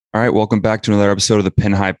All right, welcome back to another episode of the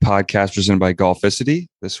Pin High Podcast presented by Golficity.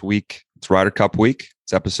 This week, it's Ryder Cup week.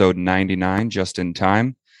 It's episode 99, just in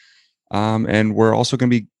time. And we're also going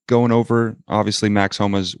to be going over, obviously, Max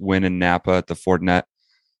Homa's win in Napa at the Fortinet.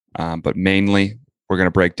 But mainly, we're going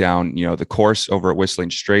to break down, the course over at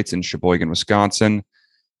Whistling Straits in Sheboygan, Wisconsin.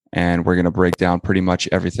 And we're going to break down pretty much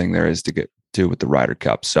everything there is to do with the Ryder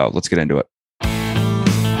Cup. So let's get into it.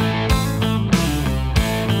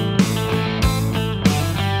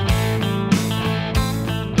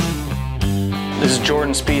 This is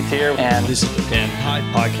Jordan Spieth here, and this is the Pin High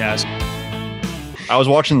Podcast. I was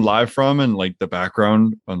watching live from, and like the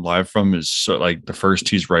background on live from is so like the first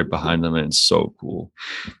tee's right behind them, and it's so cool.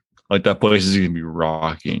 Like that place is gonna be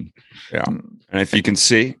rocking. Yeah, and if you can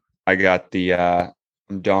see, I got the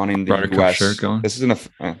I'm donning the Ryder US Cup shirt going. This isn't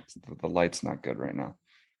the light's not good right now,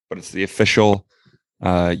 but it's the official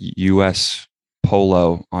US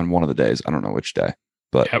polo on one of the days. I don't know which day,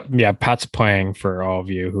 but yeah, Pat's playing for all of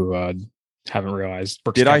you who haven't realized.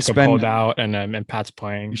 Did I spend pulled out and Pat's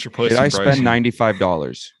playing? You should play. Did I spend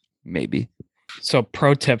 $95? Maybe. So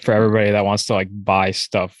pro tip for everybody that wants to like buy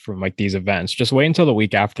stuff from like these events, just wait until the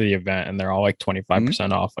week after the event and they're all like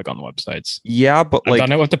 25% off like on the websites. Yeah, but I've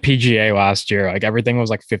done it with the PGA last year. Like everything was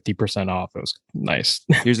like 50% off. It was nice.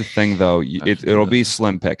 Here's the thing though, it'll be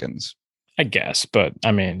slim pickings. I guess, but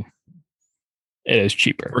I mean, it is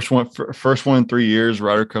cheaper. First one in 3 years,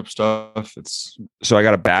 Ryder Cup stuff. It's so I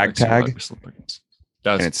got a bag tag,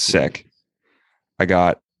 and it's sick. I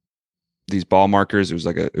got these ball markers. It was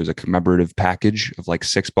a commemorative package of like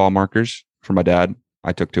 6 ball markers for my dad.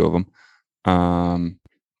 I took 2 of them.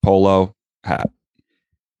 Polo hat.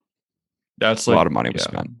 That's a lot of money was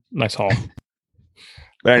spent. Nice haul.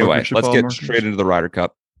 But anyway, let's get straight into the Ryder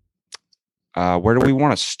Cup. Where do we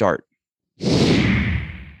want to start?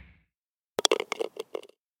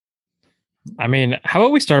 I mean, how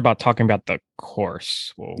about we start about talking about the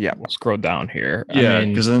course? We'll scroll down here. Yeah,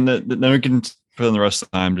 because then we can put in the rest of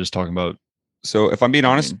the time just talking about. So if I'm being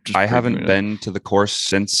honest, I haven't been to the course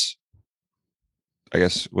since, I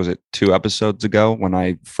guess, was it 2 episodes ago when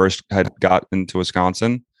I first had got into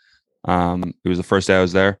Wisconsin. It was the first day I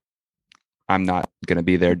was there. I'm not going to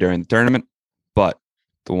be there during the tournament, but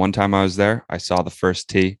the one time I was there, I saw the first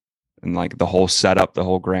tee and like the whole setup, the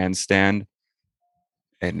whole grandstand.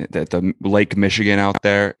 And the Lake Michigan out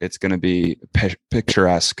there, it's going to be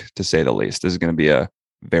picturesque, to say the least. This is going to be a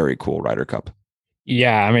very cool Ryder Cup.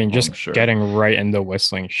 Yeah, I mean, just getting right into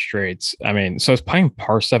Whistling Straits. I mean, so it's playing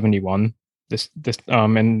par 71 this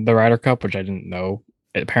in the Ryder Cup, which I didn't know.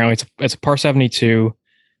 Apparently, it's a par 72.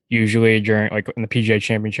 Usually during like in the PGA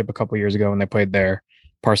Championship a couple of years ago when they played there,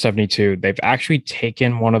 par 72. They've actually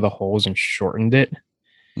taken one of the holes and shortened it.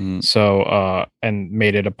 So and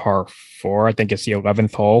made it a par 4. I think it's the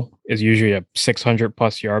 11th hole. Is usually a 600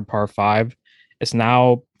 plus yard par 5. It's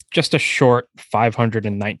now just a short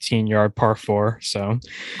 519 yard par 4. So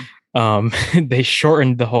they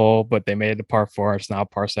shortened the hole, but they made it a par 4. It's now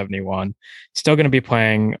par 71. Still going to be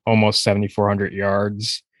playing almost 7,400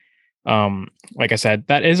 yards. Like I said,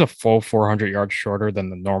 that is a full 400 yards shorter than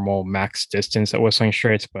the normal max distance at Whistling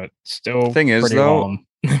Straits, but still the thing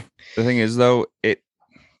is though, it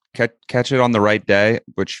catch it on the right day,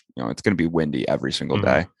 which it's going to be windy every single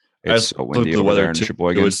day. It's so windy over there in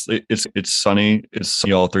Sheboygan. It's sunny. It's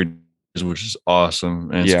sunny all 3 days, which is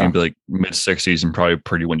awesome. And it's going to be like mid 60s and probably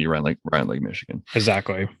pretty windy around Lake Michigan.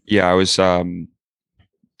 Exactly. Yeah, I was. It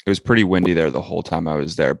was pretty windy there the whole time I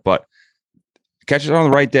was there, but catch it on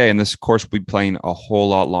the right day, and this course will be playing a whole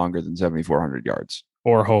lot longer than 7,400 yards,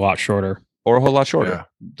 or a whole lot shorter. Yeah.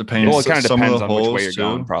 Depends. Well, it kind of depends on which way you're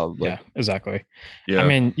going, probably. Yeah, exactly. Yeah. I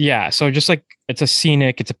mean, yeah. So just like it's a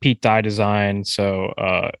scenic, it's a Pete Dye design. So,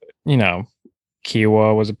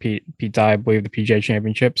 Kiowa was a Pete Dye, I believe, the PGA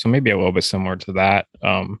Championship. So maybe a little bit similar to that.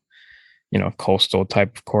 Coastal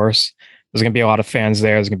type of course. There's going to be a lot of fans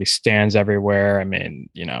there. There's going to be stands everywhere. I mean,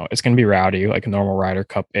 it's going to be rowdy like a normal Ryder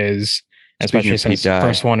Cup is, especially since the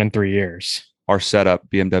first one in 3 years. Our setup,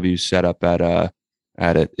 BMW setup at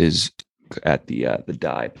it is at the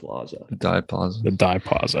Dye Plaza. The Dye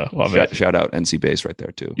Plaza. Love it. Shout out NC Base right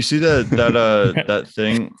there too. You see that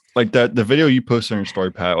thing, like the video you posted on your story,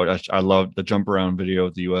 Pat. I love the jump around video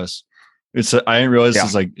of the US. I didn't realize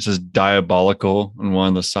it says diabolical on one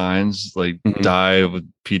of the signs, like die with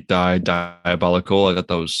Pete Dye, diabolical. I thought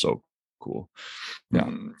that was so cool. Yeah,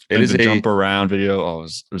 it is a jump around video.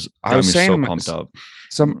 I was so pumped up.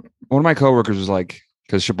 One of my coworkers was like,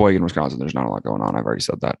 because Sheboygan, Wisconsin, there's not a lot going on. I've already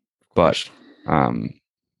said that, but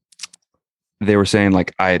they were saying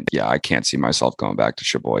like, I can't see myself going back to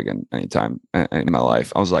Sheboygan anytime in my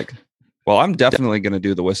life. I was like, Well, I'm definitely going to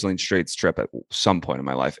do the Whistling Straits trip at some point in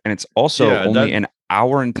my life. And it's also only an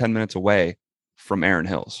hour and 10 minutes away from Erin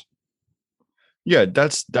Hills. Yeah,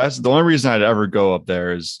 that's the only reason I'd ever go up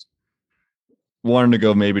there is wanting to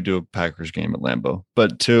go maybe do a Packers game at Lambeau,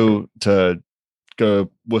 but to go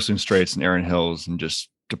Whistling Straits and Erin Hills and just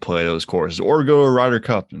to play those courses or go to a Ryder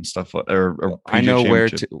Cup and stuff. Or I know where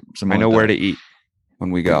to eat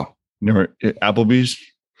when we go. Applebee's?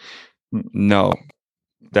 No,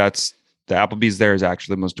 that's the Applebee's there is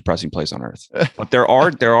actually the most depressing place on earth. But there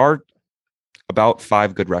are about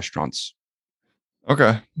 5 good restaurants.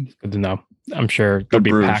 Okay. Good to know. I'm sure they'll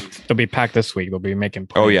be packed. They'll be packed this week. They'll be making.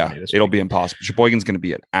 Oh yeah, it'll be impossible. Sheboygan's going to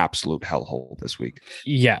be an absolute hellhole this week.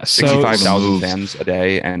 Yeah, 65,000 fans a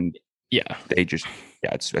day, and yeah,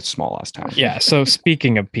 it's a small ass town. Yeah. So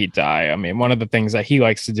speaking of Pete Dye, I mean, one of the things that he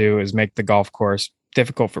likes to do is make the golf course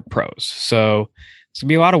difficult for pros. So it's gonna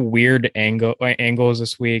be a lot of weird angles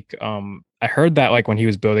this week. I heard that like when he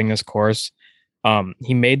was building this course,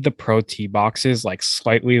 he made the pro tee boxes like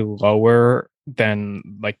slightly lower than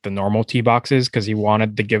like the normal tee boxes because he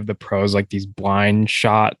wanted to give the pros like these blind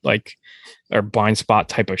shot or blind spot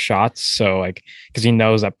type of shots. So like because he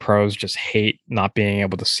knows that pros just hate not being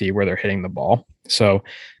able to see where they're hitting the ball. So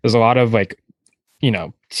there's a lot of like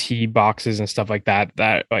tee boxes and stuff like that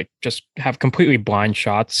like just have completely blind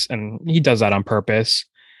shots, and he does that on purpose.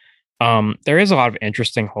 There is a lot of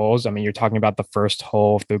interesting holes. I mean, you're talking about the first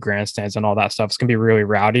hole through grandstands and all that stuff. It's gonna be really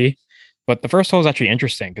rowdy. But the first hole is actually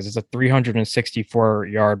interesting because it's a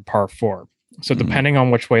 364-yard par 4. So depending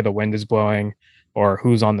on which way the wind is blowing or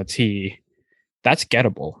who's on the tee, that's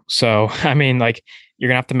gettable. So, I mean, like you're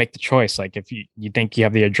going to have to make the choice. Like if you think you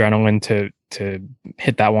have the adrenaline to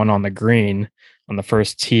hit that one on the green on the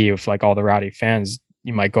first tee with like all the rowdy fans,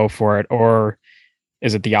 you might go for it. Or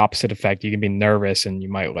is it the opposite effect? You can be nervous and you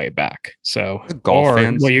might lay back. So, you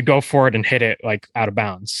go for it and hit it like out of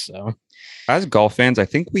bounds. So. As golf fans, I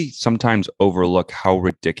think we sometimes overlook how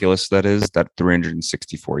ridiculous that is. That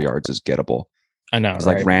 364 yards is gettable. I know, as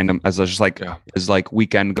like random, as like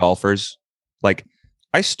weekend golfers. Like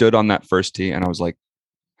I stood on that first tee and I was like,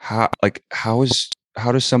 how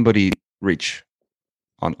does somebody reach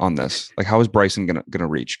on this? Like, how is Bryson gonna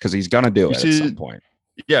reach? Because he's gonna do it at some point.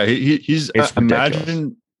 Yeah, he's.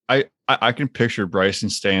 Imagine I can picture Bryson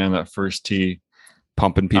staying on that first tee,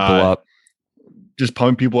 pumping people up, just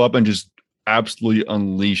pumping people up and just absolutely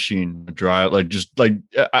unleashing the drive. Like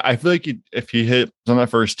I feel like if he hit on that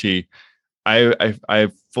first tee, I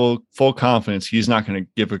have full confidence he's not going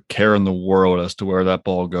to give a care in the world as to where that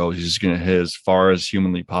ball goes. He's just going to hit as far as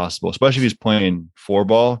humanly possible, especially if he's playing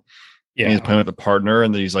 4-ball. Yeah, and he's playing with a partner,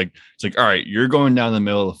 and then it's like, all right, you're going down the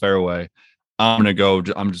middle of the fairway. I'm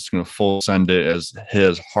just going to full send it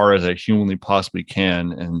as hard as I humanly possibly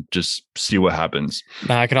can and just see what happens.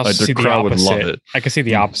 I could also see the opposite. I could see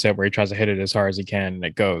the opposite where he tries to hit it as hard as he can and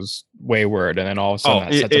it goes wayward. And then all of a sudden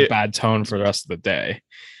that sets a bad tone for the rest of the day.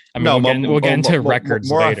 I mean, we'll get into records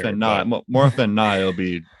more later. More often than not, it'll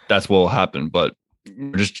be, that's what will happen. But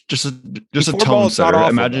just a tone setter.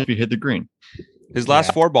 Imagine if you hit the green. His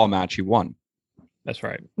last 4-ball match, he won. That's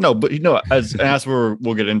right. No, but as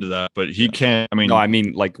we'll get into that, but he can't. I mean, no, I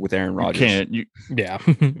mean like with Aaron Rodgers. Yeah,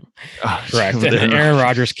 correct. And Aaron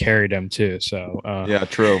Rodgers carried him too. So yeah,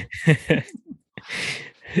 true.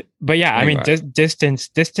 But yeah, anyway. I mean, distance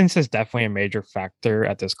is definitely a major factor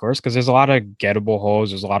at this course because there's a lot of gettable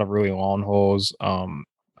holes. There's a lot of really long holes. I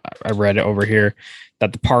read it over here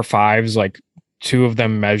that the par 5s, like 2 of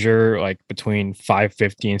them measure like between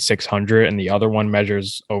 550 and 600, and the other one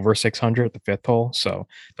measures over 600 at the 5th hole. So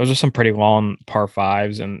those are some pretty long par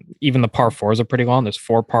 5s, and even the par 4s are pretty long. There's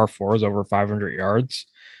 4 par 4s over 500 yards.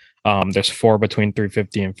 There's 4 between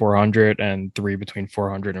 350 and 400, and 3 between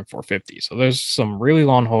 400 and 450. So there's some really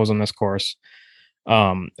long holes on this course.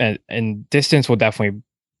 And distance will definitely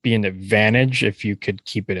be an advantage if you could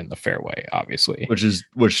keep it in the fairway, obviously.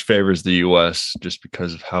 Which favors the US just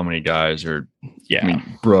because of how many guys are. Yeah, I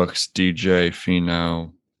mean, Brooks, DJ,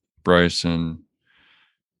 Finau, Bryson.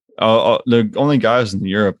 The only guys in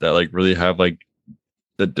Europe that like really have like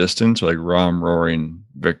the distance are like Rahm, Rory, and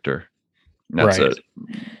Victor. And that's it.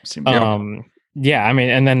 Yeah, I mean,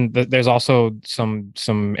 and then there's also some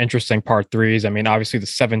interesting par 3s. I mean, obviously the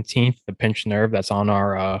 17th, the Pinch Nerve, that's on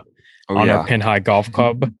our our Pin High Golf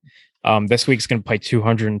Club. This week's going to play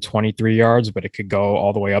 223 yards, but it could go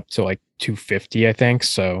all the way up to like 250, I think.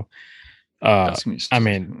 So, I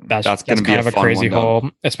mean, that's kind of a crazy hole,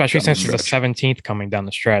 especially since it's the 17th coming down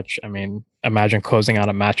the stretch. I mean, imagine closing out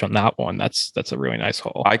a match on that one. That's a really nice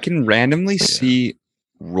hole. I can randomly see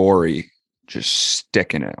Rory just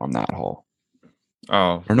sticking it on that hole.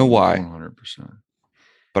 Oh, I don't know why. 100%.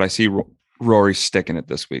 But I see Rory sticking it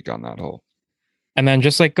this week on that hole. And then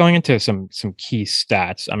just like going into some key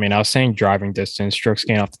stats. I mean, I was saying driving distance, strokes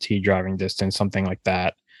gained off the tee, driving distance, something like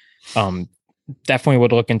that. Definitely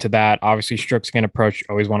would look into that. Obviously, strokes gained approach,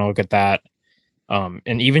 always want to look at that.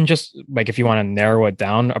 And even just like if you want to narrow it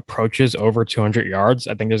down, approaches over 200 yards,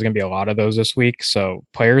 I think there's going to be a lot of those this week. So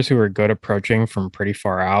players who are good approaching from pretty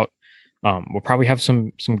far out will probably have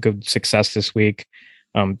some good success this week.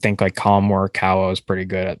 Think like Colin Morikawa is pretty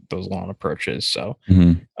good at those long approaches. So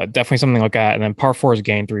definitely something to look at. And then par 4's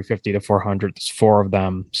gained 350 to 400. There's 4 of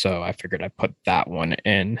them. So I figured I'd put that one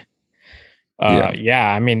in.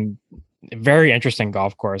 I mean, very interesting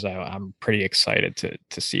golf course. I'm pretty excited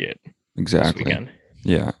to see it. Exactly.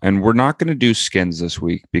 Yeah. And we're not going to do skins this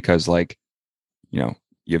week because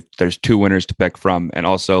there's 2 winners to pick from. And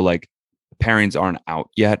also like the pairings aren't out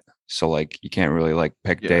yet. So like you can't really like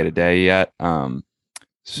pick day to day yet.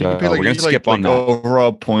 So we're going to skip on that.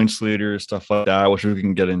 Overall points leader, stuff like that, which we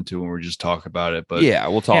can get into when we just talk about it. But yeah,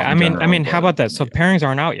 we'll talk. Yeah, I mean, how about that? So pairings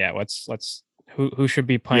aren't out yet. Let's who should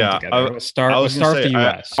be playing together? Let's start with the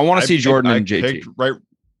US. I want to see Jordan and JT. Right.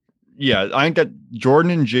 Yeah, I think that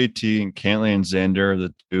Jordan and JT and Cantlay and Xander are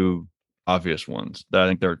the 2 obvious ones that I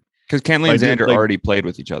think they're because Cantlay and Xander already played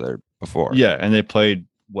with each other before. Yeah, and they played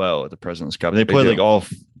well at the President's Cup. They played all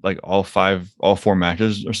 4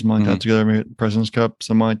 matches or something like that together, maybe President's Cup,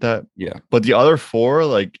 something like that. Yeah. But the other 4,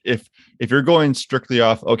 like if you're going strictly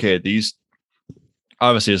off, okay, these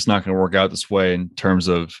obviously it's not going to work out this way in terms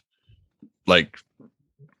of like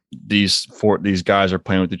these guys are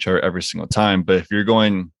playing with each other every single time. But if you're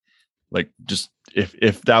going like just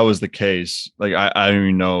if that was the case, like I don't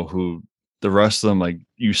even know who the rest of them, like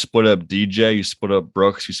you split up DJ, you split up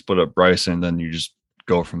Brooks, you split up Bryson, then you just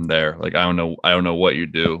go from there. Like I don't know what you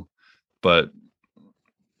do, but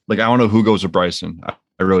like I don't know who goes to Bryson.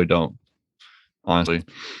 I really don't, honestly.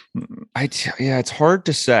 It's hard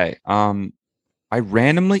to say. I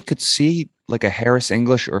randomly could see like a Harris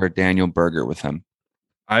English or a Daniel Berger with him.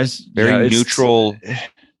 Very neutral,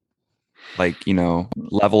 like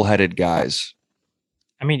level-headed guys.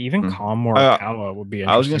 I mean, even Colin Morikawa would be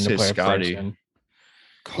interesting. I was going to say play Scotty.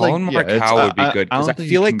 Colin Morikawa would be good because I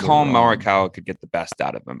feel like Colin Morikawa could get the best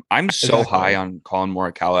out of him. I'm so high on Colin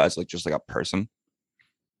Morikawa as like just like a person.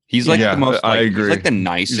 He's like the most. I agree. He's like the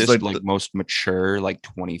nicest, like most mature, like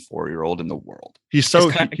 24-year-old in the world.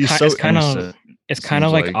 It's kind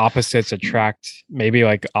of like opposites attract. Maybe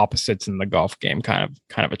like opposites in the golf game kind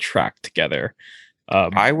of attract together.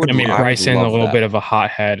 Bryson a little bit of a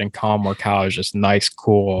hothead, and Colin Morikawa is just nice,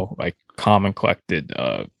 cool, like calm and collected.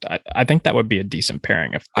 I think that would be a decent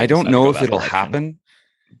pairing. If I don't know if it'll happen,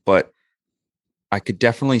 but I could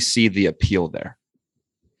definitely see the appeal there.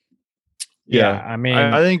 Yeah, I mean,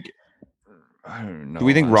 I think. I don't know. Do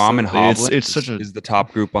we think Rahm and Hovland is the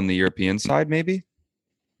top group on the European side? Maybe.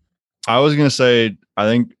 I was gonna say I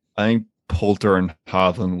think Poulter and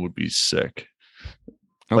Hovland would be sick.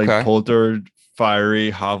 Okay. Like Poulter.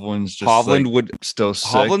 Fiery. Hovland would still sick.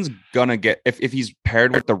 Hovland's gonna get if he's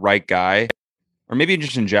paired with the right guy, or maybe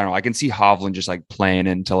just in general. I can see Hovland just like playing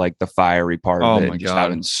into like the fiery part of it and just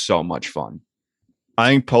having so much fun. I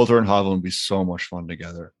think Poulter and Hovland would be so much fun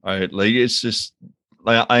together. It's just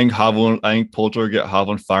like I think Poulter get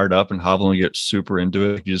Hovland fired up and Hovland get super into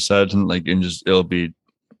it. Like you just said, and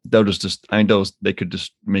they could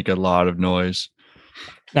just make a lot of noise.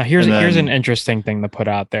 Now here's an interesting thing to put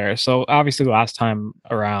out there. So obviously last time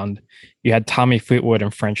around you had Tommy Fleetwood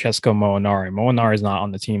and Francesco Molinari. Molinari's not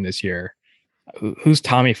on the team this year. Who's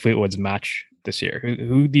Tommy Fleetwood's match this year?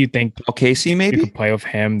 Who do you think? Casey, maybe you could play with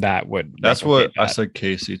him. That's what I said.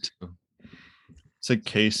 Casey too. Said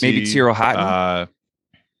Casey. Maybe Cyril Hatton.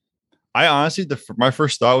 I honestly, my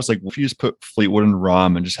first thought was like, if you just put Fleetwood and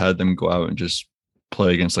Rahm and just had them go out and just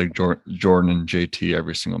play against like Jordan and JT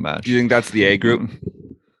every single match. Do you think that's the A group?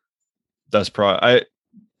 That's probably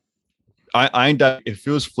I if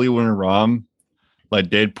it was Fleetwood and Rahm, like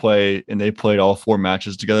they'd play and they played all 4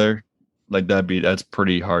 matches together, like that's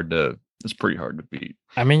pretty hard to beat.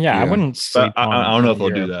 I mean, I wouldn't sleep I don't know if they'll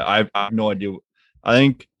do that. I have no idea. I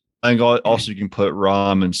think also you can put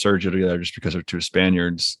Rahm and Sergio together just because they're 2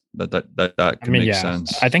 Spaniards. That can make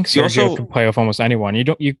sense. I think Sergio can play with almost anyone.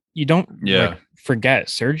 You don't forget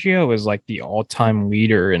Sergio is like the all-time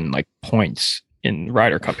leader in like points in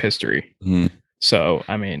Ryder Cup history. Mm-hmm. So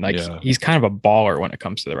I mean, he's kind of a baller when it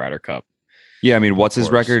comes to the Ryder Cup. Yeah, I mean, what's his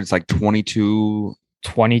record? It's like 22,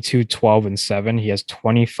 12 and 7. He has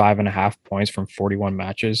 25.5 points from 41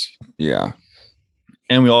 matches. Yeah.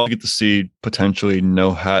 And we all get to see potentially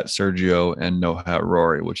no hat Sergio and no hat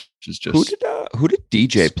Rory, which is just who did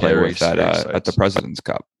DJ play with at the President's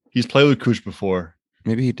Cup? He's played with Kuch before.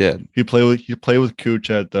 Maybe he did. He played with Cooch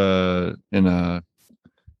at in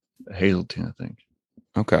Hazeltine, I think.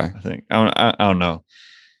 Okay. I think I don't know.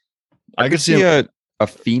 I could see a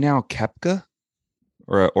Finau Koepka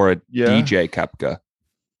or a DJ Koepka.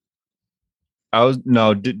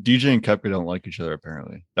 DJ and Koepka don't like each other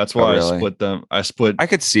apparently. That's why really? I split them. I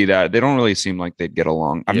could see that. They don't really seem like they'd get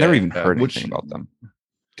along. I've never even heard anything about them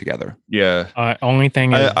together. Yeah. Only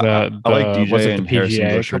thing is I like DJ was it the and Harris PGA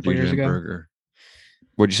English a couple years ago? Burger.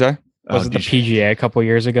 What'd you say? Was it the PGA a couple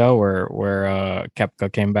years ago where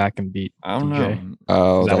Koepka came back and beat I don't DJ? know.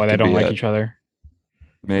 Oh, is that why they don't like each other?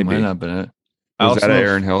 Maybe. Might not have been it. Was that at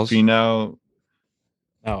Aaron Hills? Finau.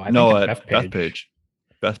 No, at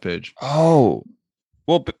Bethpage. Oh,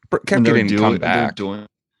 well, Koepka didn't come back.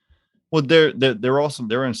 Well, they're also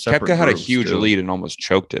they're in separate. Koepka had a huge lead and almost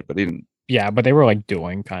choked it, but he didn't. Yeah, but they were like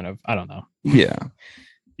doing kind of. I don't know. Yeah.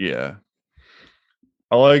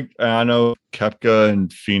 I know Koepka and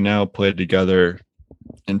Finau played together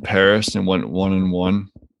in Paris and went 1-1.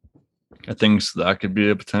 I think so that could be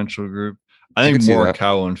a potential group. I think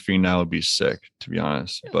Morikawa and Finau would be sick, to be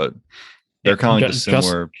honest. But they're kind of like a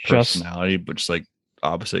similar personality, but just like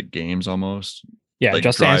opposite games almost. Yeah, like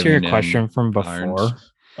just to answer your question from before,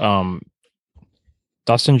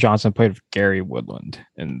 Dustin Johnson played with Gary Woodland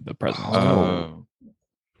in the President's Cup.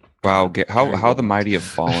 Wow, how the mighty have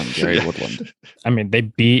fallen, Gary Woodland. I mean, they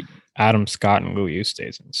beat Adam Scott and Louis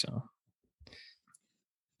Oosthuizen, so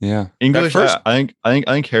yeah. English. I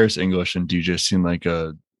think Harris English and DJ seem like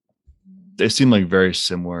they seem like very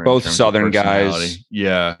similar. Both Southern guys.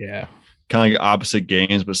 Yeah. Kind of like opposite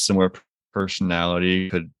games, but similar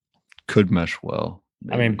personality could mesh well.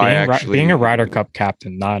 Maybe. I mean, being a Ryder Cup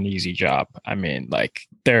captain, not an easy job. I mean, like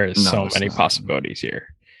there is so many possibilities here.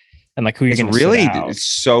 And like who you're going to really, it's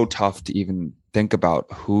so tough to even think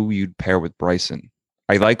about who you'd pair with Bryson.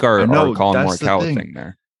 I like our Colin Morikawa thing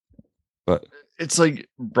there, but it's like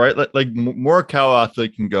like Morikawa, I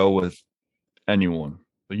think can go with anyone.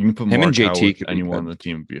 Like you can put him and JT with anyone on the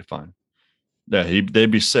team would be fine. Yeah, they'd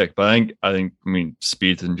be sick. But I mean,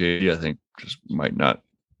 Spieth and JT, I think just might not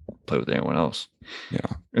play with anyone else. Yeah,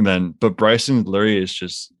 and then Bryson literally is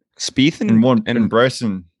just Spieth and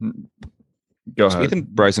Bryson. Go ahead. Spieth and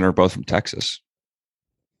Bryson are both from Texas.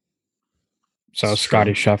 So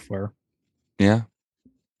Scotty Scheffler. Yeah.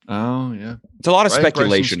 Oh yeah. It's a lot of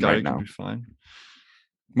speculation right now. Fine.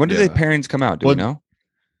 When did the pairings come out? Do we know?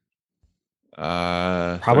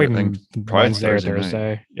 Probably Wednesday or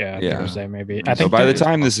Thursday. Yeah, Thursday maybe. I think by the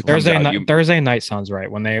time this Thursday night sounds right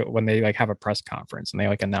when they like have a press conference and they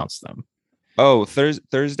like announce them. Oh,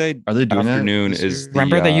 Thursday are they doing afternoon that is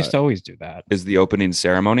remember they used to always do that. Is the opening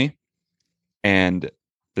ceremony. And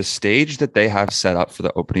the stage that they have set up for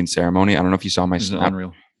the opening ceremony, I don't know if you saw my snap,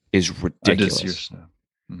 is ridiculous.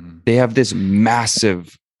 Mm-hmm. They have this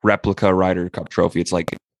massive replica Ryder Cup trophy. It's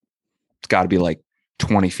got to be like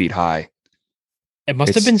 20 feet high. It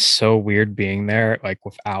must have been so weird being there, like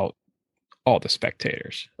without all the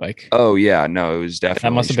spectators. Like, oh yeah, no, it was definitely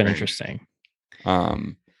that must have been interesting.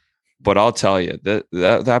 But I'll tell you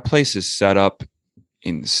that place is set up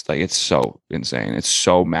in like it's so insane. It's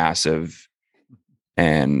so massive.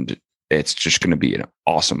 And it's just going to be an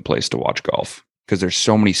awesome place to watch golf because there's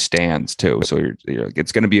so many stands too. So you're like,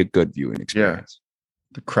 it's going to be a good viewing experience.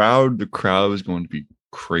 Yeah. The crowd is going to be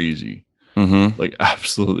crazy, like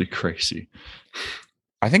absolutely crazy.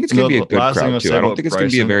 I think it's going to be a good crowd too. I don't think it's going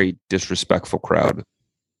to be a very disrespectful crowd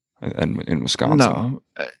in Wisconsin. No,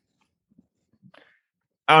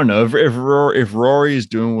 I don't know if Rory is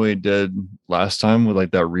doing what he did last time with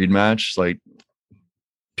like that Reed match, like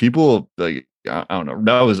people like. I don't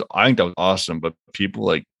know. I think that was awesome, but people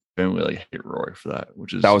like didn't really hate Rory for that,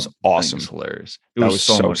 that was awesome. Hilarious. It was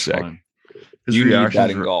so much sick. Fun. His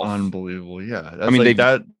reactions were unbelievable. Yeah, I mean,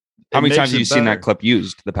 that. How many times have you seen that clip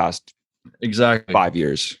used the past 5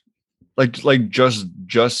 years? Like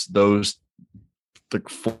just those like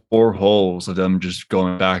 4 holes of them just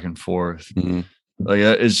going back and forth. Mm-hmm. Like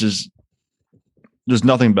it's just. There's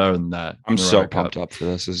nothing better than that. I'm so pumped up for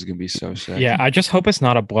this. This is gonna be so sick. Yeah, I just hope it's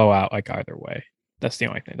not a blowout like either way. That's the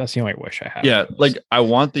only thing. That's the only wish I have. Yeah, like I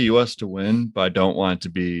want the US to win, but I don't want it to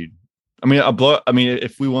be. I mean,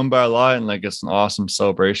 if we win by a lot and like it's an awesome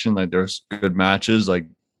celebration, like there's good matches, like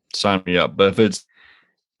sign me up. But if it's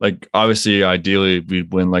like obviously, ideally,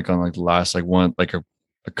 we'd win like on like the last like one like a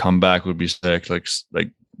comeback would be sick. Like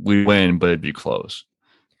we win, but it'd be close.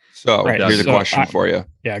 So here's a question for you.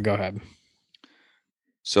 Yeah, go ahead.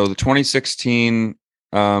 So the 2016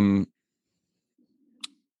 Ryder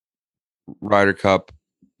Cup.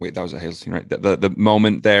 Wait, that was a Hazeltine, right? The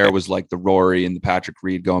moment there was like the Rory and the Patrick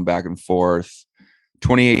Reed going back and forth.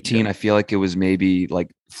 2018, I feel like it was maybe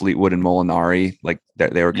like Fleetwood and Molinari, like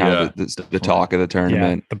they were kind of the talk of the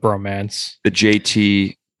tournament. The bromance. The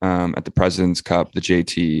JT at the President's Cup, the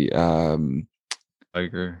JT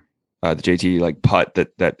Tiger. The JT like putt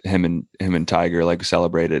that him and Tiger like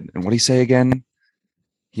celebrated. And what did he say again?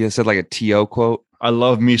 He said like a TO quote. I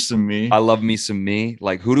love me some me. I love me some me.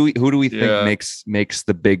 Like who do we think makes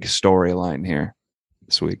the big storyline here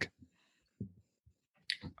this week?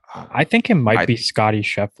 I think it might be Scotty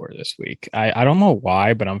Scheffler this week. I don't know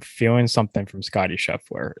why, but I'm feeling something from Scotty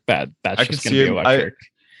Scheffler that's just going to be electric.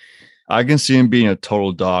 I can see him being a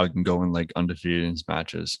total dog and going like undefeated in his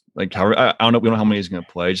matches. Like how I don't know, we don't know how many he's going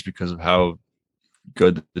to play just because of how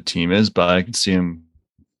good the team is, but I can see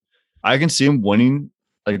him winning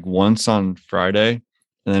like once on Friday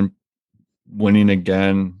and then winning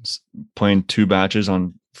again, playing 2 matches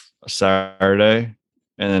on Saturday.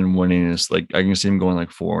 And then winning is like I can see him going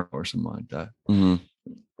like 4 or something like that. Mm-hmm.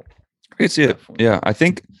 I can see it. Yeah, I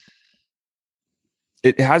think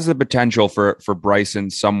it has the potential for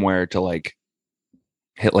Bryson somewhere to like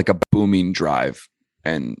hit like a booming drive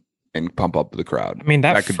and pump up the crowd. I mean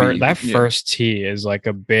that first tee is like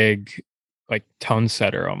a big like tone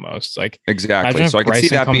setter almost. Like exactly. So I can see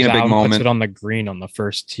that being a big moment. Puts it on the green on the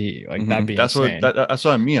first tee. Like that'd be that's insane. That's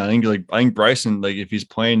what I mean. I think Bryson, like if he's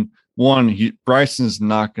playing. Bryson's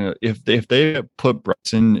not gonna if they put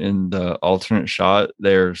Bryson in the alternate shot,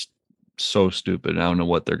 they're so stupid. I don't know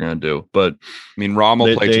what they're gonna do. But I mean, Rahm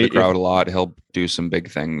will play to the crowd a lot. He'll do some big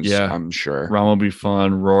things. Yeah, I'm sure. Rahm will be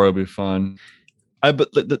fun. Rory will be fun.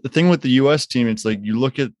 But the thing with the U.S. team, it's like you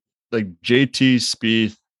look at like JT,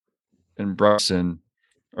 Spieth, and Bryson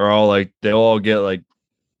are all like they all get like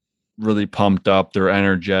really pumped up. They're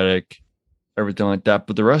energetic, everything like that.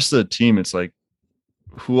 But the rest of the team, it's like.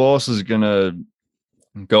 Who else is gonna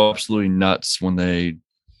go absolutely nuts when they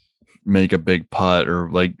make a big putt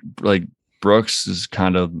or like Brooks is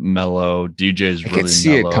kind of mellow. DJ's really. I can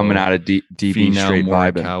see it coming out of DB straight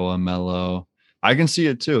vibing. Mellow. I can see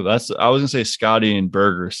it too. I was gonna say Scotty and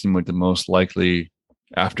Berger seem like the most likely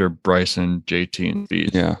after Bryson, JT, and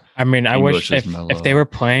Spieth. Yeah, I mean, I wish if they were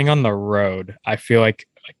playing on the road, I feel like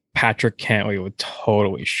Patrick Cantlay would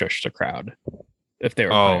totally shush the crowd. If they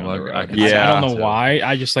were playing on the road. I don't know why.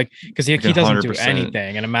 I just like because he doesn't do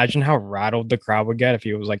anything. And imagine how rattled the crowd would get if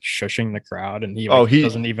he was like shushing the crowd and he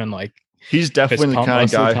doesn't even like. He's definitely the kind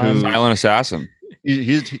of guy who silent assassin.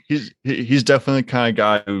 He's definitely the kind of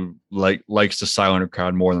guy who likes to silent a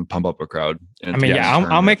crowd more than pump up a crowd. I mean,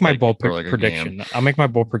 I'll make my bold prediction. I'll make my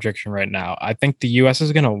bold prediction right now. I think the U.S.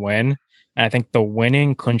 is going to win. And I think the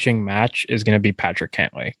winning clinching match is going to be Patrick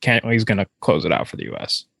Cantlay. Cantlay's going to close it out for the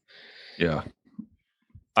U.S. Yeah.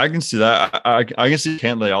 I can see that. I can see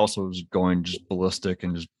Cantlay also is going just ballistic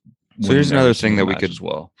and just. So here's another thing that we could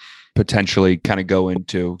potentially kind of go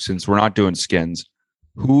into since we're not doing skins.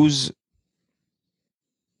 Who's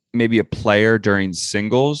maybe a player during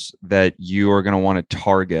singles that you are going to want to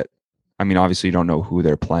target? I mean, obviously you don't know who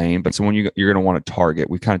they're playing, but someone you're going to want to target.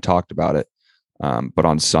 We kind of talked about it, but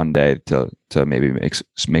on Sunday to maybe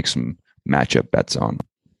make some matchup bets on.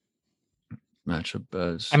 Matchup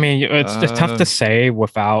bets. I mean, it's tough to say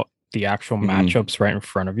without the actual matchups right in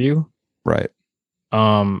front of you. Right.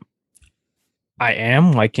 I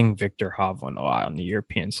am liking Victor Hovland a lot on the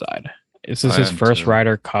European side. This is his first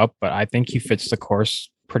Ryder Cup, but I think he fits the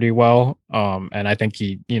course pretty well. And I think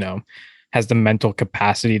he, has the mental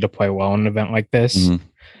capacity to play well in an event like this.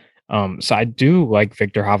 Mm-hmm. So I do like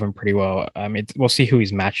Victor Hovland pretty well. I mean, we'll see who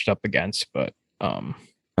he's matched up against, but I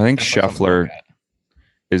think Scheffler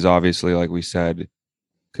is obviously, like we said,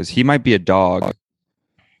 because he might be a dog.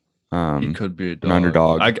 He could be an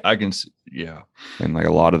underdog. I can see, yeah. And like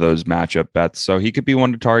a lot of those matchup bets. So he could be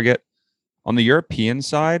one to target. On the European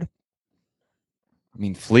side, I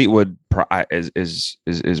mean, Fleetwood is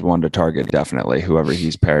one to target, definitely, whoever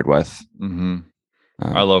he's paired with. Mm-hmm.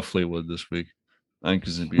 I love Fleetwood this week. I think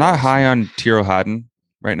he's not high on Tiro Hadden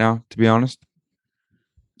right now, to be honest.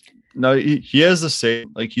 No, he has the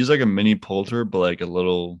same, like he's like a mini Poulter, but like a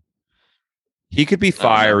little. He could be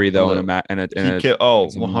fiery though in a 100.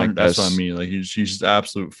 Like that's what I mean. Like he's an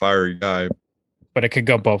absolute fiery guy. But it could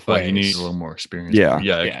go both ways. He needs a little more experience. Yeah,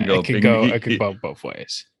 it could go both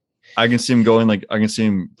ways. I can see him going I can see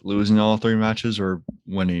him losing all 3 matches or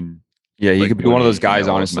winning. Yeah, he could be one of those guys,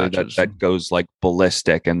 honestly, that goes like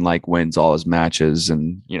ballistic and like wins all his matches,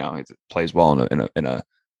 and he plays well in a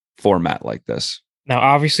format like this. Now,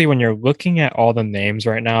 obviously, when you're looking at all the names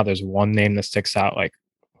right now, there's one name that sticks out like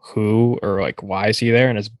who or like why is he there,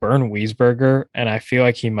 and it's Bern Wiesberger, and I feel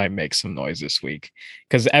like he might make some noise this week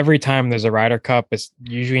because every time there's a Ryder Cup, it's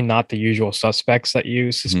usually not the usual suspects that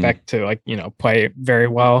you suspect to like play very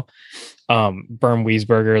well. Bern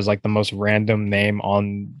Wiesberger is like the most random name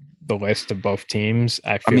on the list of both teams.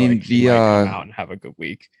 I mean, like he might come out and have a good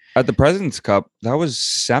week. At the President's Cup, that was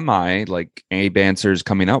semi like Abe Answer's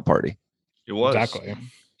coming out party. It was. Exactly.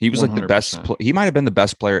 He was 100%. Like the best. He might have been the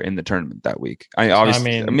best player in the tournament that week. I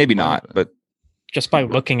mean, maybe not, but just by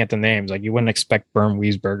looking at the names, like you wouldn't expect Bern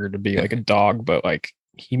Wiesberger to be like a dog, but like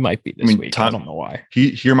he might be this week. I don't know why.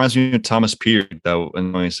 He reminds me of Thomas Pier that in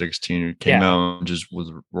 2016 who came out and just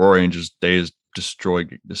was roaring, just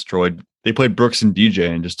destroyed. They played Brooks and DJ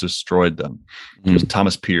and just destroyed them. It was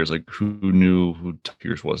Thomas Piers. Like who knew who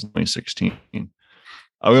Piers was in 2016?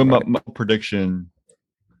 I'll go my prediction.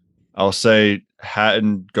 I'll say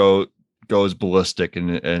Hatton goes ballistic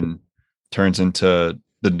and turns into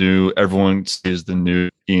the new. Everyone sees the new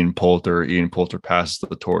Ian Poulter. Ian Poulter passes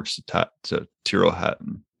the torch to Tyrrell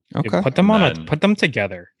Hatton. Okay, dude, put them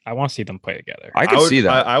together. I want to see them play together. I can see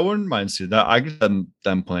that. I wouldn't mind seeing that. I can see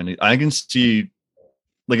them playing. I can see,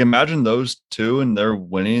 like, imagine those two and they're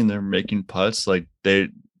winning. They're making putts. Like the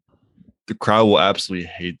crowd will absolutely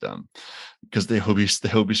hate them. Because they'll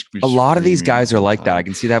be a lot of these guys are like that. I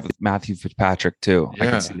can see that with Matthew Fitzpatrick too. Yeah. I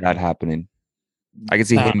can see that happening. I can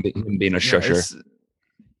see him being a shusher.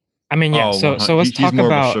 I mean, yeah. So let's talk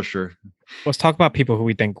about people who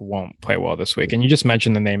we think won't play well this week. And you just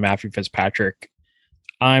mentioned the name Matthew Fitzpatrick.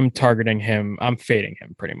 I'm targeting him. I'm fading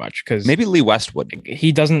him pretty much because maybe Lee Westwood.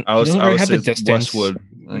 He doesn't really have the distance. Westwood.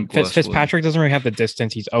 Fitzpatrick doesn't really have the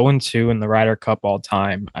distance. He's 0-2 in the Ryder Cup all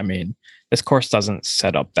time. I mean, this course doesn't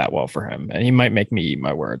set up that well for him, and he might make me eat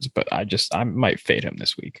my words. But I might fade him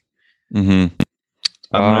this week. I'm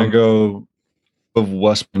gonna go of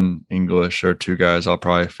Westman English or two guys. I'll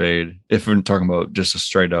probably fade if we're talking about just a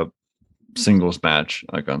straight up singles match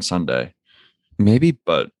like on Sunday. Maybe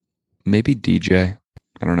DJ.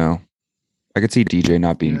 I don't know. I could see DJ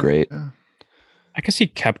not being great. Yeah. I could see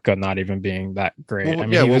Koepka not even being that great. Well,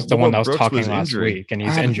 he was the one that was talking last week, and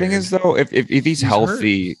he's injured. The thing is, though, if he's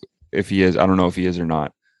healthy, hurt. If he is, I don't know if he is or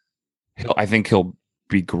not. I think he'll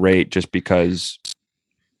be great just because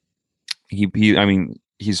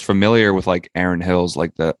he's familiar with like Aaron Hill's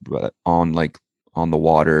like that on the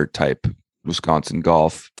water type Wisconsin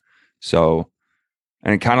golf. So.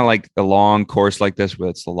 And kind of like a long course like this, where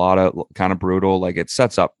it's a lot of kind of brutal, like it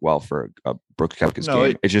sets up well for a Brooks Koepka's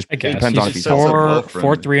game. It just depends on if he's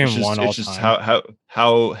 4-3-1 all it's just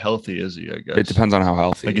how healthy is he? I guess it depends on how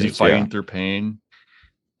healthy. Like is he fighting through pain?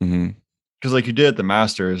 Because like you did at the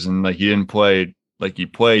Masters, and like you didn't play. Like you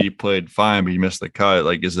played fine, but you missed the cut.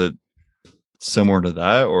 Like is it similar to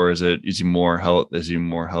that, or is he more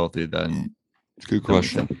healthy than? Good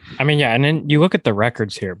question. I mean, yeah, and then you look at the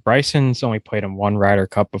records here. Bryson's only played in one Ryder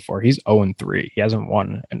Cup before. He's 0-3. He hasn't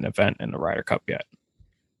won an event in the Ryder Cup yet.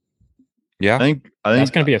 Yeah, I think that's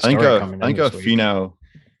going to be a story coming. I think Finau.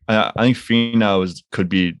 I think Finau could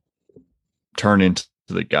be turned into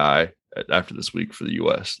the guy after this week for the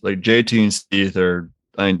U.S. Like JT and Steve I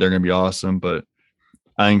think they're going to be awesome, but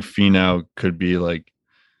I think Finau could be like.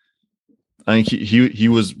 I think he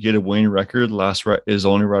had a winning record his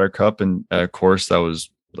only Ryder Cup, and at a course that was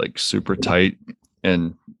like super tight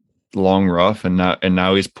and long rough, and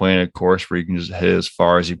now he's playing a course where he can just hit as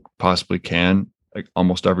far as he possibly can, like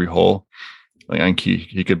almost every hole. Like I think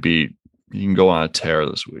he can go on a tear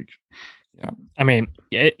this week. Yeah, I mean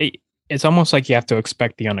it's almost like you have to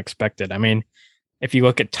expect the unexpected. I mean, if you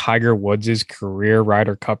look at Tiger Woods' career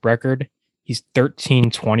Ryder Cup record, he's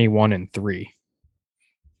 13-21-3.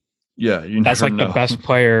 Yeah, that's like the best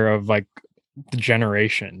player of like the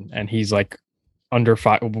generation, and he's like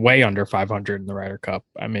way under 500 in the Ryder Cup.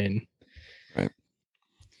 I mean, right.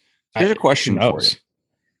 Here's a question for you.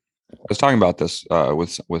 I was talking about this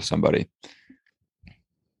with somebody.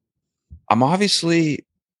 I'm obviously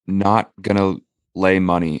not gonna lay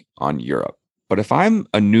money on Europe, but if I'm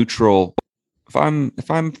a neutral, if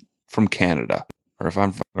I'm from Canada, or if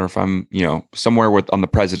I'm somewhere on the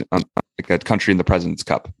president, on like a country in the President's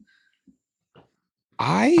Cup.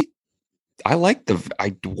 I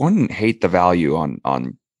wouldn't hate the value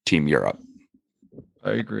on Team Europe.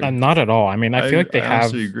 I agree. Not at all. I mean, I feel like they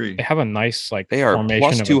have a nice like they are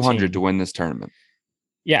plus 200 to win this tournament.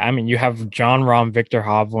 Yeah, I mean, you have John Rahm, Victor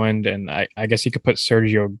Hovland, and I guess you could put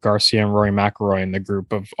Sergio Garcia and Rory McIlroy in the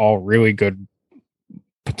group of all really good,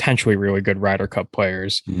 potentially really good Ryder Cup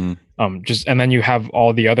players. Mm-hmm. And then you have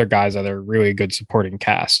all the other guys that are really good supporting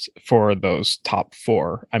cast for those top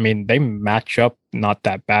four. I mean, they match up not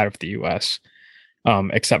that bad with the US.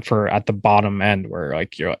 except for at the bottom end where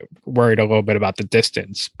like you're worried a little bit about the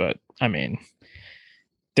distance. But I mean,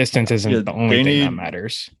 distance isn't the only thing that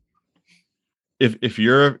matters. If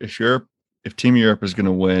Team Europe is going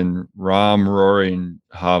to win, Rahm, Rory, and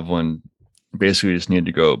Hovland basically just need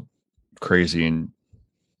to go crazy and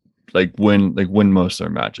win most of their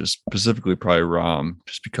matches. Specifically, probably Rahm,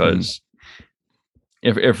 just because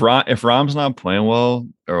if Rahm's not playing well,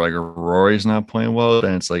 or like Rory's not playing well,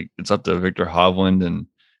 then it's up to Victor Hovland and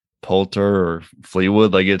Poulter or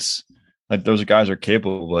Fleetwood. Like it's like those guys are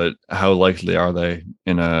capable, but how likely are they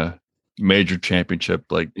in a major championship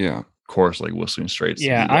course like Whistling Straits?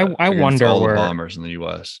 Yeah, I wonder all where the bombers in the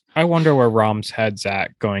US. I wonder where Rahm's head's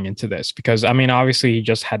at going into this, because I mean, obviously he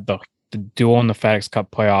just had the duel in the FedEx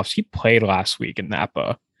Cup playoffs. He played last week in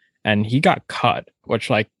Napa, and he got cut, which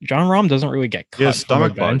like Jon Rahm doesn't really get cut. Yeah,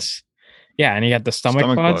 stomach bugs. Yeah, and he had the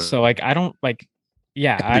stomach bug. So like I don't like.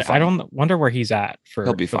 Yeah, I don't wonder where he's at for.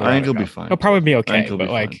 He'll be fine. I think he'll be fine. He'll probably be okay, but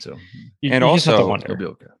like, and also he'll be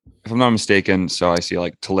okay. If I'm not mistaken, so I see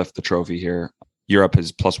like to lift the trophy here, Europe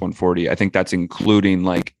is plus 140. I think that's including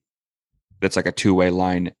that's like a two-way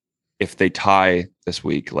line. If they tie this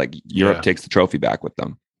week, like Europe takes the trophy back with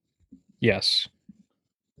them. Yes.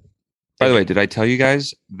 By the way, did I tell you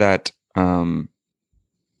guys that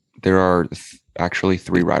there are actually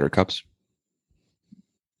 3 Ryder Cups?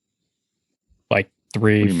 Like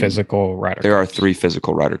 3 physical Ryder Cups? There are 3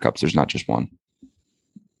 physical Ryder Cups. There's not just one.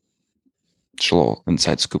 Just a little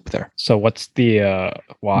inside scoop there. So what's the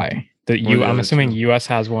why? I'm assuming US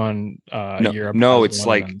has one. Europe. No, it's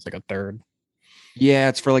like a third. Yeah,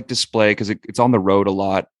 it's for like display because it's on the road a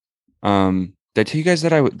lot. Did I tell you guys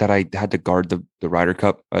that I had to guard the Ryder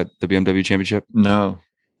Cup at the BMW Championship? No.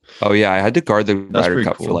 Oh yeah, I had to guard the Ryder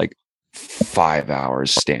Cup cool. for like 5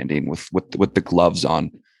 hours standing with the gloves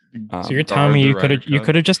on. So you're telling me you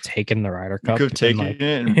could have just taken the Ryder Cup? You could have taken it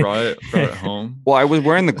and brought it home. Well, I was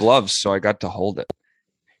wearing the gloves, so I got to hold it.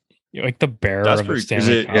 You're like the bearer of the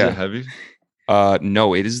Stanley Cup. Is it heavy?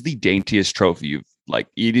 No, it is the daintiest trophy you've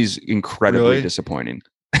it is incredibly disappointing.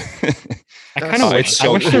 I kind of wish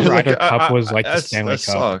the Ryder Cup was like the Stanley Cup.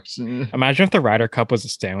 Sucks. Imagine if the Ryder Cup was the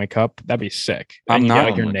Stanley Cup. That'd be sick. I'm not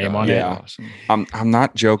get, your name on it. Awesome. I'm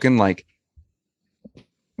not joking. Like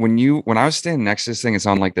when I was standing next to this thing, it's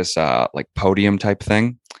on like this like podium type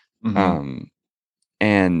thing. Mm-hmm.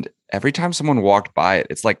 And every time someone walked by it,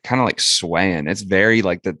 it's like kind of like swaying. It's very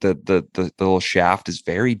like the little shaft is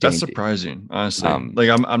very dainty. That's surprising, honestly.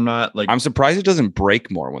 I'm not like, I'm surprised it doesn't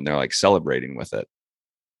break more when they're like celebrating with it.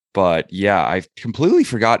 But yeah, I completely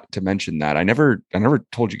forgot to mention that. I never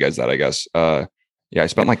told you guys that, I guess. Yeah, I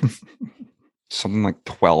spent like something like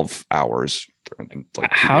 12 hours.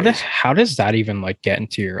 Like how does that even like get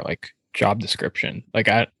into your like job description? Like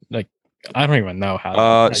I don't even know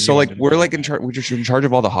how. So like we're like in charge. We're just in charge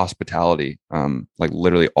of all the hospitality. Like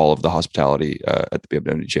literally all of the hospitality at the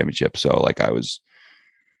BMW Championship. So like it was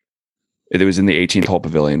in the 18th hole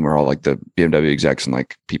pavilion where all like the BMW execs and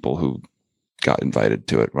like people who got invited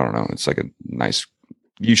to it. I don't know. It's like a nice.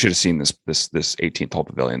 You should have seen this 18th hole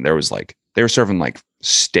pavilion. There was like they were serving like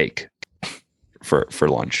steak for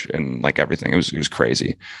lunch and like everything. It was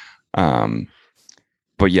crazy.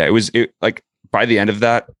 But yeah, it like by the end of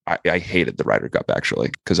that, I hated the Ryder Cup actually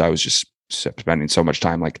because I was just spending so much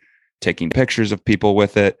time like taking pictures of people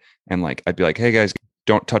with it, and like I'd be like, "Hey guys,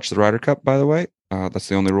 don't touch the Ryder Cup, by the way. That's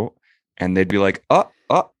the only rule." And they'd be like, I'm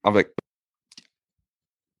like,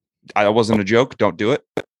 I wasn't a joke. Don't do it.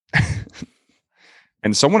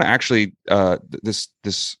 And someone actually,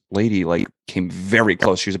 this lady like came very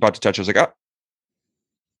close. She was about to touch. I was like, oh,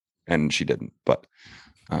 and she didn't. But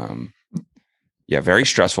yeah, very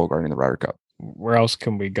stressful guarding the Ryder Cup. Where else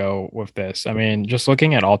can we go with this? I mean, just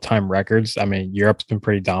looking at all-time records, I mean, Europe's been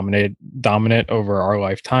pretty dominant over our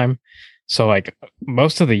lifetime. So like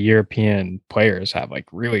most of the European players have like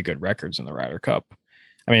really good records in the Ryder Cup.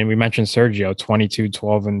 I mean, we mentioned Sergio, 22,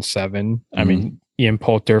 12, and 7. Mm-hmm. I mean, Ian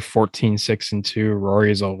Poulter, 14, 6, and 2.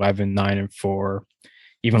 Rory's 11, 9, and 4.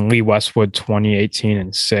 Even Lee Westwood, 20, 18,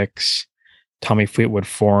 and 6. Tommy Fleetwood,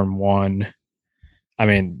 4 and 1. I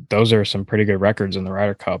mean, those are some pretty good records in the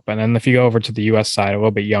Ryder Cup. And then if you go over to the U.S. side, a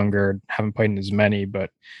little bit younger, haven't played in as many,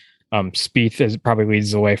 but Spieth probably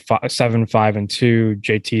leads the way, 7, 5, and 2.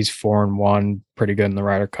 JT's 4 and 1, pretty good in the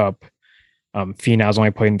Ryder Cup. Finau's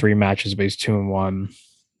only played in 3 matches, but he's 2 and 1.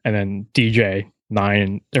 And then DJ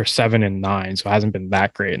 7 and 9, so it hasn't been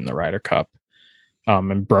that great in the Ryder Cup.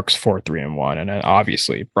 And Brooks 4, 3 and 1, and then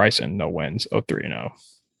obviously Bryson no wins, 3 and 0.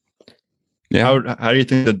 Yeah. How do you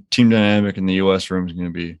think the team dynamic in the U.S. room is going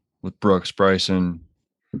to be with Brooks, Bryson,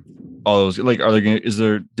 all those? Like, are they going? Do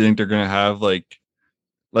you think they're going to have like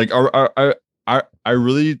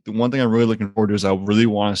the one thing I'm really looking forward to is I really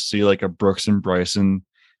want to see like a Brooks and Bryson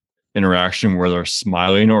interaction where they're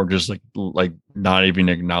smiling or just like not even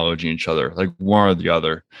acknowledging each other, like one or the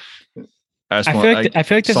other. I feel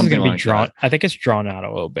like this is going to be drawn. I think it's drawn out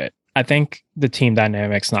a little bit. I think the team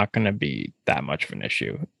dynamic's not going to be that much of an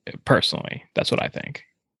issue. Personally, that's what I think.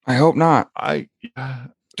 I hope not.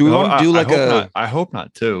 Do we want to do I hope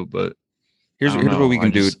not too. But here's what we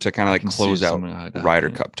can do to kind of like close out Ryder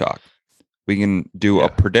Cup talk. We can do a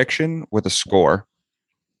prediction with a score,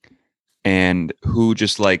 and who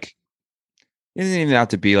just like it doesn't even have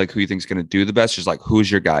to be like who you think is going to do the best. Just like who's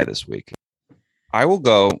your guy this week. I will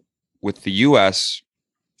go with the U.S.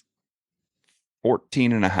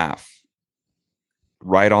 14.5.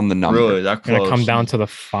 Right on the number. Really, that close. Gonna come down to the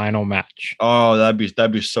final match. Oh,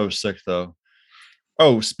 that'd be so sick though.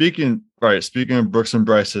 Oh, speaking of Brooks and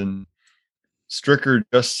Bryson, Stricker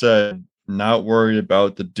just said not worried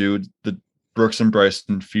about the Brooks and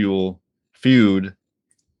Bryson feud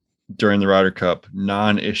during the Ryder Cup.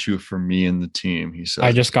 Non-issue for me and the team, he said.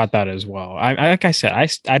 I just got that as well. Like I said, I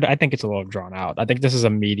think it's a little drawn out. I think this is a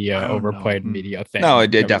overplayed media thing. No, it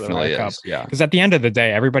definitely is. Yeah. Because at the end of the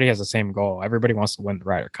day, everybody has the same goal. Everybody wants to win the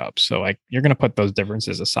Ryder Cup. So like you're gonna put those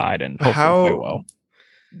differences aside and hopefully play well.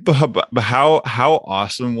 But how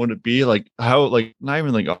awesome would it be? Like how like not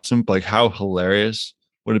even like awesome, but like how hilarious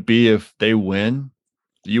would it be if they win,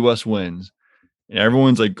 the US wins, and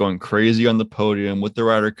everyone's like going crazy on the podium with the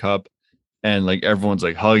Ryder Cup, and like everyone's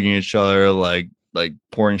like hugging each other, like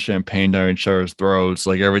pouring champagne down each other's throats,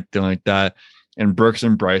 like everything like that. And Brooks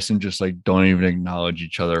and Bryson just like don't even acknowledge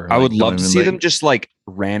each other. I would love to see them just like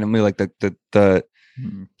randomly, like the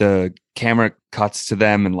camera cuts to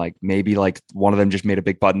them and like maybe like one of them just made a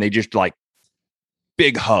big putt and they just like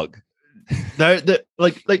big hug. that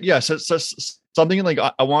so something like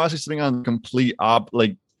I want to see something on complete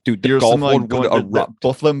like dude, the golf like would erupt.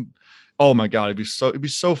 Both of them. Oh my god, it'd be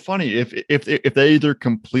so funny if they either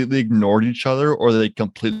completely ignored each other or they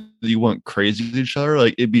completely went crazy with each other.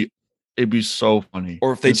 Like it'd be so funny.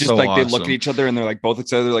 Or if they just so like awesome. They look at each other and they're like both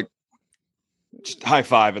each other like just high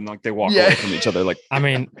five and like they walk away from each other. Like I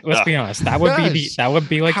mean, let's be honest. That would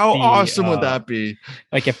be like how awesome would that be?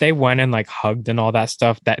 Like if they went and like hugged and all that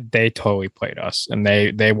stuff, that they totally played us and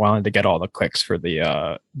they wanted to get all the clicks for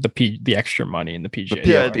the extra money in the PGA.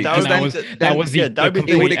 Yeah, that would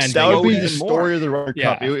be the story of the Ryder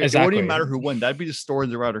Cup. It wouldn't even matter who won. That'd be the story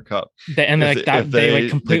of the Ryder Cup. They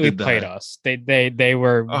completely played us. They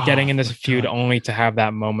were getting in this feud only to have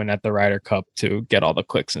that moment at the Ryder Cup to get all the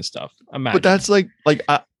clicks and stuff. Imagine. But that's like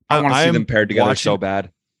I want to see them paired together so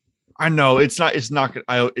bad. I know it's not good.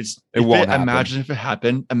 It won't happen. Imagine if it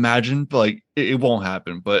happened. But like it won't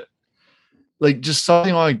happen. But like just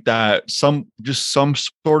something like that, some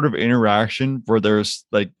sort of interaction where there's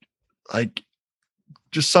like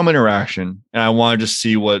just some interaction, and I want to just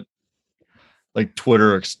see what like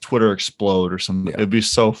Twitter explode or something. Yeah. It'd be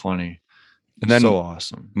so funny. And then so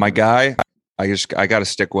awesome. My guy, I got to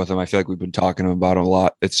stick with him. I feel like we've been talking about him a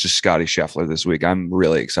lot. It's just Scotty Scheffler this week. I'm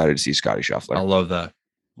really excited to see Scotty Scheffler. I love that.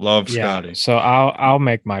 Love Scotty. So I'll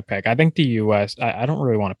make my pick. I think the U.S. I don't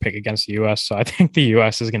really want to pick against the U.S. So I think the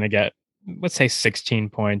U.S. is going to get, let's say,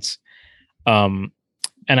 16 points. And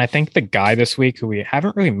I think the guy this week who we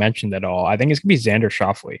haven't really mentioned at all, I think it's going to be Xander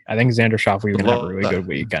Schauffele. I think Xander Schauffele is going to have a really good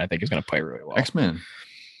week, and I think he's going to play really well. X-Man.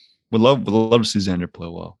 Would love to see Xander play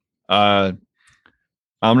well.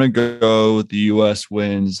 I'm going to go with the U.S.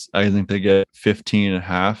 wins. I think they get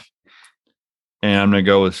 15.5. And I'm going to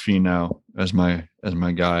go with Finau as my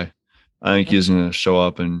guy. I think he's going to show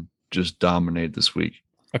up and just dominate this week.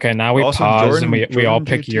 Okay, now we pause and we all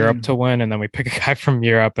pick Europe to win, and then we pick a guy from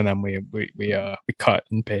Europe, and then we cut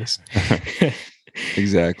and paste.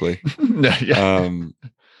 Exactly. Yeah.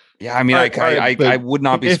 I mean, I would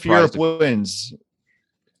not be surprised if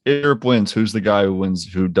Europe wins. Who's the guy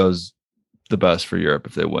who does the best for Europe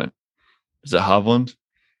if they win? Is it Hovland?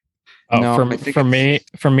 Oh, no, for me,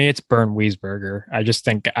 it's Bernd Wiesberger.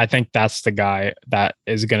 I think that's the guy that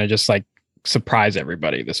is going to just like surprise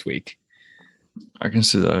everybody this week. I can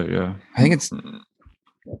see that. Yeah, I think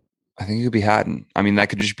it could be Hatton. I mean, that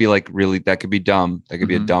could just be like really. That could be dumb. That could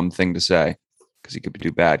be a dumb thing to say because he could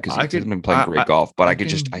do bad because he hasn't been playing great golf. But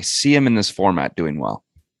I see him in this format doing well.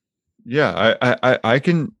 Yeah, I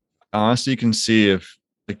can honestly can see if,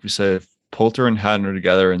 like we said, if Poulter and Hatton are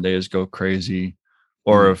together and they just go crazy,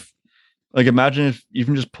 or if, like, imagine if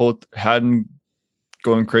even just Hatton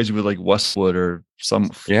going crazy with like Westwood or some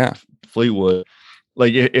Fleetwood,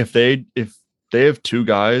 like if they have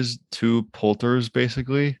two Poulters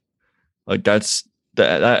basically, like that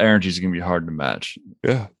energy is gonna be hard to match.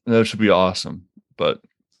 Yeah, that should be awesome. But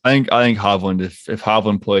I think Hovland, if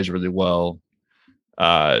Hovland plays really well,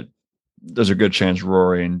 there's a good chance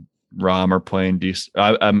Rory and Rahm are playing decent.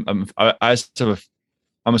 I'm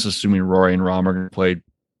just assuming Rory and Rahm are going to play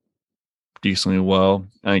decently well.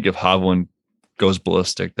 I think if Hovland goes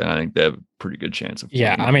ballistic, then I think they have a pretty good chance of.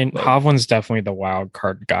 Yeah, I mean, Hovland's definitely the wild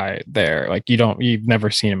card guy there. Like you've never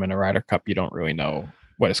seen him in a Ryder Cup. You don't really know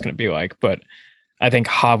what it's going to be like, but I think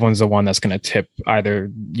Hovland's the one that's going to tip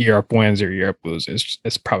either Europe wins or Europe loses.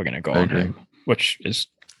 It's probably going to go on him, which is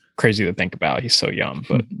crazy to think about. He's so young,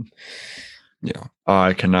 but yeah.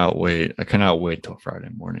 I cannot wait. I cannot wait till Friday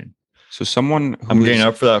morning. So I'm getting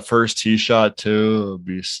up for that first tee shot too.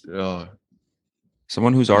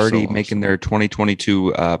 Someone who's already making their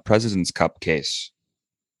 2022 President's Cup case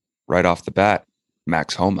right off the bat,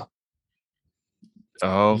 Max Homa.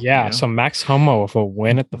 Oh, yeah. So Max Homa with a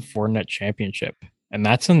win at the Fortinet Championship. And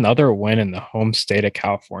that's another win in the home state of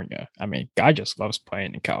California. I mean, guy just loves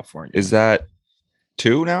playing in California. Is that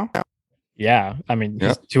 2 now? Yeah. I mean,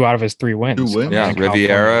 he's 2 out of his 3 wins. 2 wins? Yeah,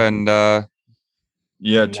 Riviera and 2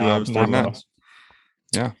 out of his 3 wins.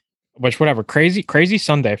 Yeah. Which, whatever, crazy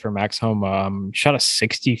Sunday for Max Homa. Shot a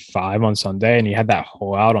 65 on Sunday, and he had that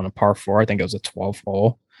hole out on a par 4. I think it was a 12th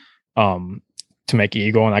hole to make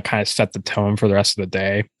eagle, and that kind of set the tone for the rest of the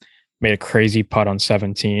day. Made a crazy putt on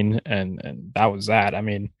 17, and that was that. I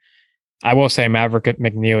mean, I will say Maverick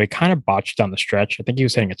McNeely kind of botched down the stretch. I think he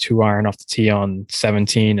was hitting a 2-iron off the tee on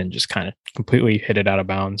 17 and just kind of completely hit it out of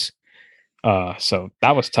bounds. So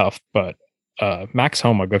that was tough, but Max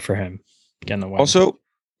Homa, good for him getting the win. Also,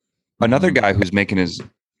 another guy who's making his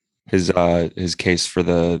case for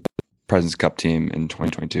the President's Cup team in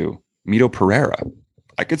 2022, Mito Pereira.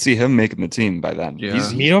 I could see him making the team by then. Yeah.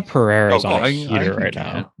 Mito Pereira is on a heater right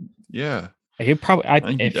now. Yeah, he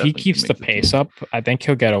probably. If he keeps the pace up, I think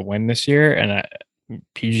he'll get a win this year and a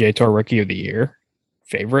PGA Tour Rookie of the Year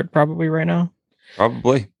favorite probably right now.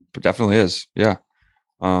 Probably, but definitely is. Yeah.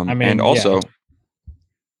 I mean, and also,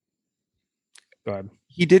 go ahead.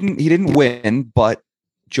 He didn't win, but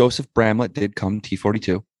Joseph Bramlett did come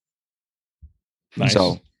T42. Nice.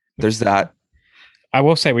 So there's that. I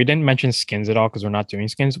will say we didn't mention skins at all because we're not doing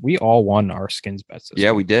skins. We all won our skins bets.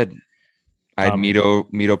 Yeah, we did. I had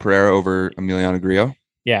Mito Pereira over Emiliano Grillo.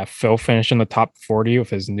 Yeah, Phil finished in the top 40 with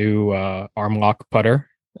his new arm lock putter.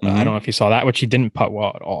 I don't know if you saw that, which he didn't putt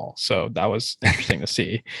well at all. So that was interesting to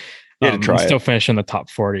see. He had to try still finished in the top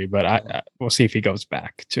 40, but we'll see if he goes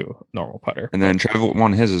back to normal putter. And then Trevor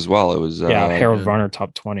won his as well. It was Harold Varner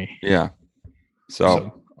top 20. Yeah.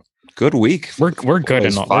 So good week. We're good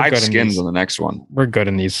in all. 5 skins on the next one. We're good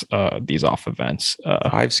in these off events.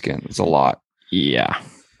 5 skins. It's a lot. Yeah.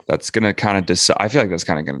 That's gonna kind of decide. I feel like that's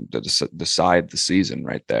kind of gonna decide the season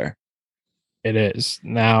right there. It is.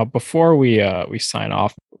 Now, before we sign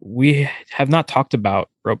off, we have not talked about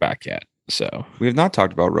Roback yet. So we have not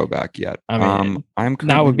talked about Roback yet. I mean,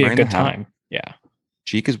 now would be a good time. Yeah.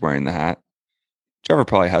 Cheek is wearing the hat. Trevor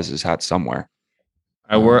probably has his hat somewhere.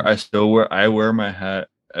 I wear my hat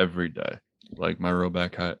every day, like my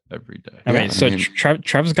Roback hat every day. I mean,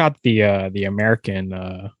 Trev's got the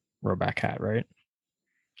American Roback hat, right?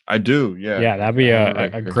 I do, yeah. Yeah, that'd be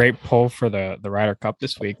a great pull for the Ryder Cup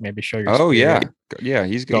this week. Maybe show your. Oh spirit. Yeah.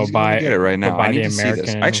 He's gonna get it right now. I need to see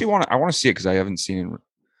this. I actually want to see it because I haven't seen it.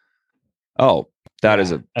 Oh,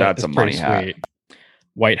 that's a money hat. Sweet.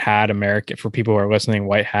 White hat, American. For people who are listening,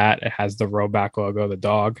 white hat. It has the Roback logo, the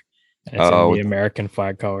dog. And it's in the American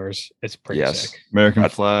flag colors. It's pretty sick. American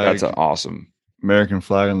flag. That's an awesome American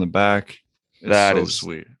flag on the back. That is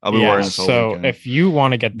sweet. I'll be wearing this all weekend. If you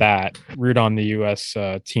want to get that, root on the U.S.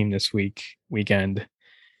 Team this weekend.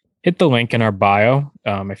 Hit the link in our bio.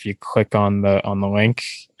 If you click on the link,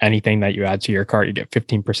 anything that you add to your cart, you get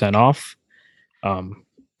 15% off.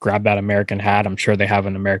 Grab that American hat. I'm sure they have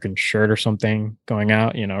an American shirt or something going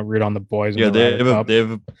out. Root on the boys. Yeah, they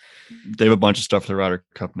have a bunch of stuff for the Ryder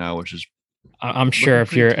Cup now, which is. I'm sure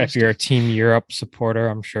if you're a Team Europe supporter,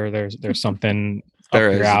 I'm sure there's something up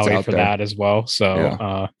your alley for that as well.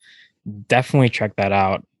 So definitely check that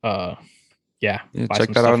out. Check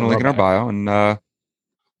that out in the link in our bio, and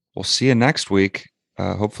we'll see you next week.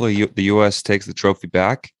 Hopefully the U.S. takes the trophy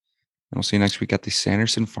back, and we'll see you next week at the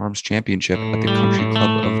Sanderson Farms Championship at the Country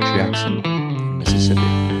Club of